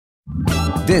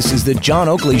This is the John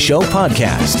Oakley Show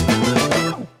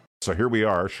podcast. So here we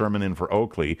are, Sherman in for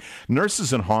Oakley.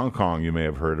 Nurses in Hong Kong, you may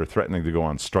have heard, are threatening to go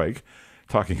on strike.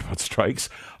 Talking about strikes,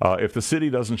 if the city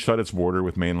doesn't shut its border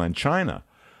with mainland China.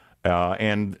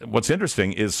 And what's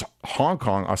interesting is Hong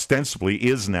Kong ostensibly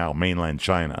is now mainland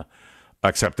China,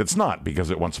 except it's not,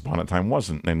 because it once upon a time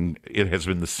wasn't. And it has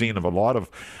been the scene of a lot of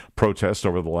protests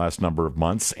over the last number of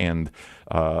months. And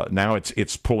now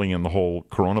it's pulling in the whole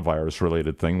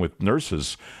coronavirus-related thing with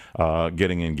nurses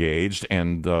getting engaged.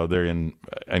 And they're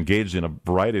engaged in a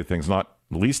variety of things, not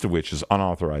least of which is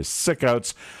unauthorized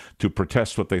sick-outs to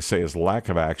protest what they say is lack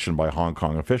of action by Hong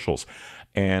Kong officials.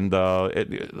 And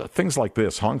things like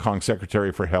this. Hong Kong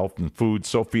Secretary for Health and Food,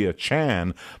 Sophia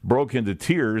Chan, broke into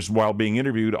tears while being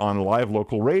interviewed on live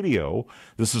local radio.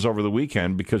 This is over the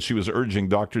weekend because she was urging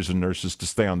doctors and nurses to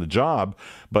stay on the job.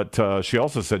 But she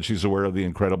also said she's aware of the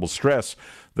incredible stress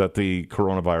that the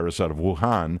coronavirus out of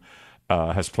Wuhan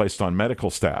has placed on medical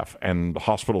staff, and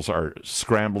hospitals are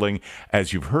scrambling,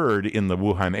 as you've heard, in the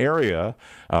Wuhan area,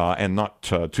 and not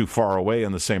too far away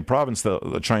in the same province.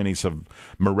 The Chinese have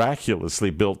miraculously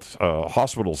built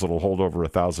hospitals that will hold over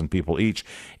 1,000 people each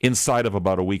inside of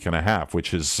about a week and a half,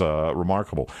 which is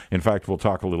remarkable. In fact, we'll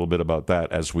talk a little bit about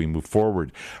that as we move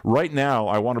forward. Right now,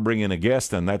 I want to bring in a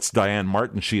guest, and that's Dianne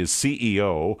Martin. She is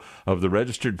CEO of the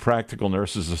Registered Practical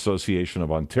Nurses Association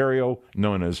of Ontario,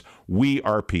 known as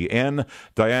WeRPN.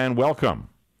 Dianne, welcome.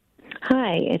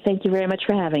 Hi, thank you very much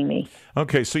for having me.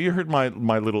 Okay, so you heard my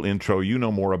little intro. You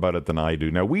know more about it than I do.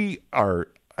 Now, we are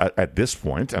at this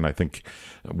point, and I think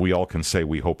we all can say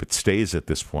we hope it stays at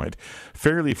this point,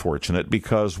 fairly fortunate,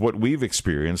 because what we've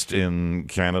experienced in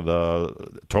Canada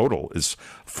total is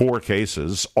 4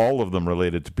 cases, all of them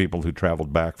related to people who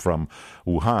traveled back from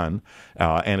Wuhan,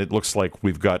 and it looks like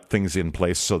we've got things in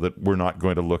place so that we're not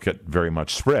going to look at very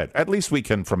much spread. At least we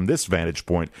can, from this vantage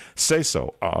point, say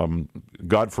so.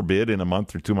 God forbid, in a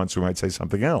month or 2 months we might say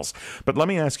something else. But let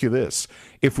me ask you this.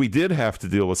 If we did have to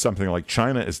deal with something like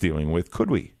China is dealing with, could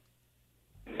we?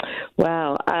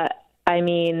 Wow. I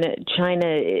mean, China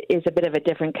is a bit of a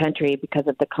different country because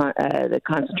of the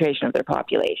concentration of their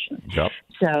population. Yep.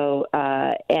 So,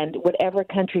 and whatever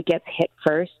country gets hit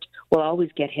first will always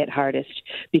get hit hardest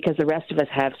because the rest of us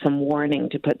have some warning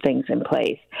to put things in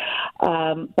place.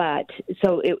 But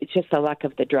so it's just the luck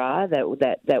of the draw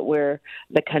that we're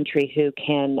the country who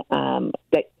can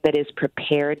that is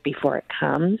prepared before it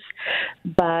comes.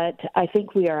 But I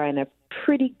think we are in a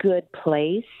pretty good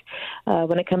place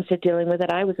when it comes to dealing with it.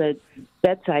 I was a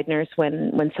bedside nurse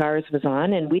when SARS was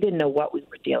on, and we didn't know what we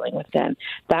were dealing with then.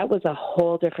 That was a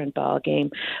whole different ballgame.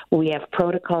 We have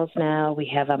protocols now. We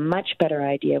have a much better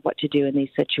idea of what to do in these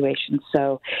situations.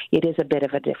 So it is a bit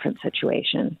of a different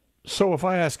situation. So if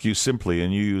I ask you simply,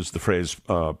 and you use the phrase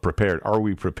prepared, are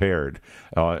we prepared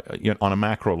on a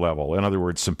macro level? In other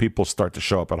words, some people start to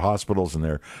show up at hospitals and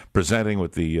they're presenting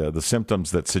with the symptoms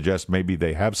that suggest maybe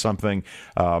they have something.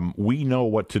 We know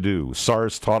what to do.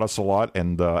 SARS taught us a lot,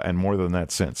 and more than that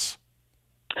since.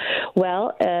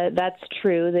 Well, that's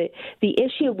true. The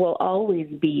issue will always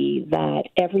be that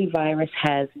every virus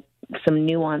has some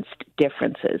nuanced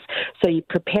differences. So you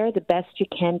prepare the best you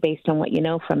can based on what you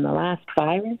know from the last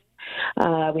virus.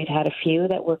 We've had a few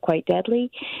that were quite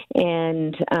deadly,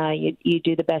 and you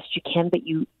do the best you can, but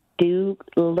you do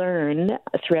learn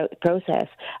throughout the process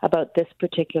about this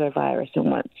particular virus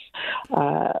and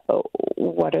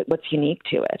what's unique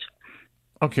to it.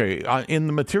 Okay, in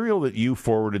the material that you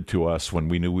forwarded to us when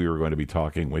we knew we were going to be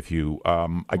talking with you,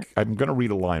 I'm going to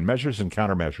read a line. Measures and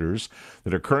countermeasures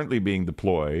that are currently being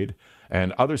deployed,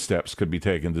 and other steps could be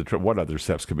taken what other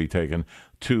steps could be taken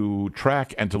to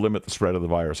track and to limit the spread of the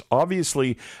virus.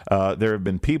 Obviously, there have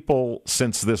been people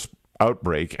since this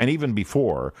outbreak, and even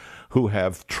before, who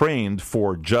have trained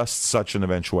for just such an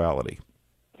eventuality.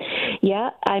 Yeah,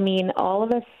 I mean, all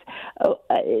of us,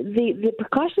 the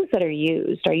precautions that are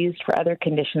used for other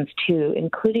conditions too,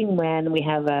 including when we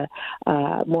have a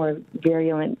more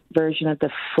virulent version of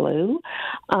the flu.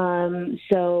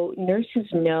 So nurses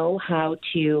know how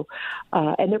to,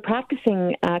 and they're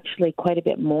practicing actually quite a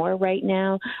bit more right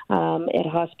now at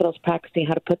hospitals, practicing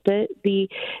how to put the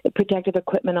protective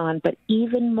equipment on, but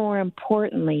even more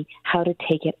importantly, how to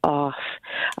take it off.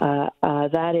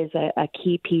 That is a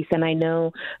key piece, and I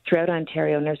know throughout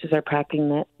Ontario, nurses are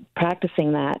practicing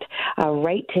that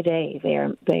right today.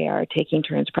 They are taking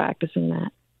turns practicing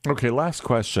that. Okay, last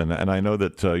question, and I know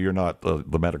that you're not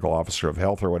the medical officer of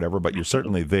health or whatever, but you're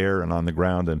certainly there and on the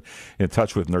ground and in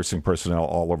touch with nursing personnel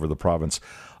all over the province.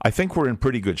 I think we're in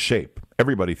pretty good shape.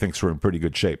 Everybody thinks we're in pretty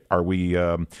good shape. Are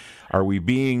we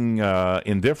being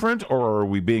indifferent, or are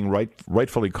we being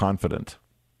rightfully confident?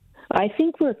 I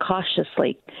think we're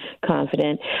cautiously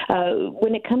confident.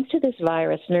 When it comes to this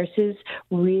virus, nurses,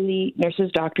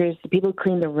 doctors, the people who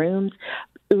clean the rooms,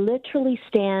 literally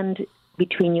stand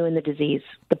between you and the disease,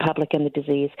 the public and the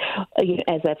disease,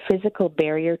 as a physical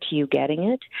barrier to you getting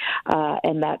it.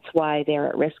 And that's why they're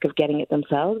at risk of getting it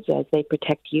themselves as they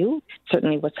protect you.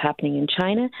 Certainly what's happening in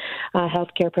China.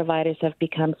 Healthcare providers have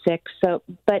become sick.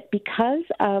 But because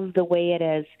of the way it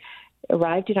has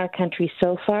arrived in our country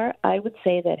so far, I would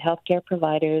say that healthcare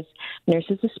providers,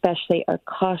 nurses especially, are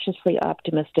cautiously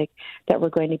optimistic that we're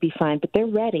going to be fine. But they're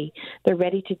ready. They're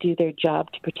ready to do their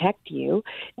job to protect you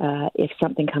if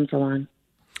something comes along.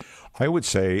 I would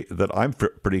say that I'm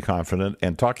pretty confident,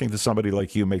 and talking to somebody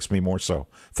like you makes me more so.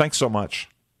 Thanks so much.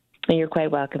 You're quite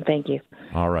welcome. Thank you.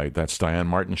 All right. That's Dianne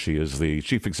Martin. She is the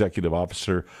Chief Executive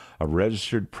Officer of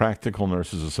Registered Practical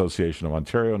Nurses Association of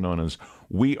Ontario, known as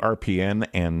WeRPN.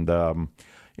 And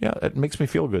it makes me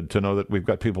feel good to know that we've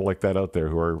got people like that out there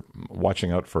who are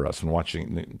watching out for us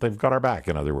and they've got our back,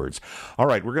 in other words. All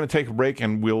right. We're going to take a break,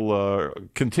 and we'll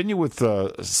continue with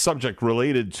a subject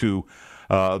related to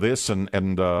this and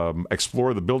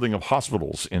explore the building of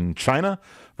hospitals in China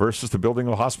versus the building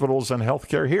of hospitals and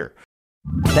healthcare here.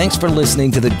 Thanks for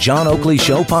listening to the John Oakley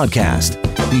Show podcast.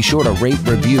 Be sure to rate,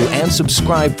 review, and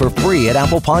subscribe for free at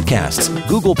Apple Podcasts,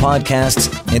 Google Podcasts,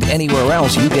 and anywhere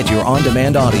else you get your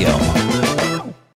on-demand audio.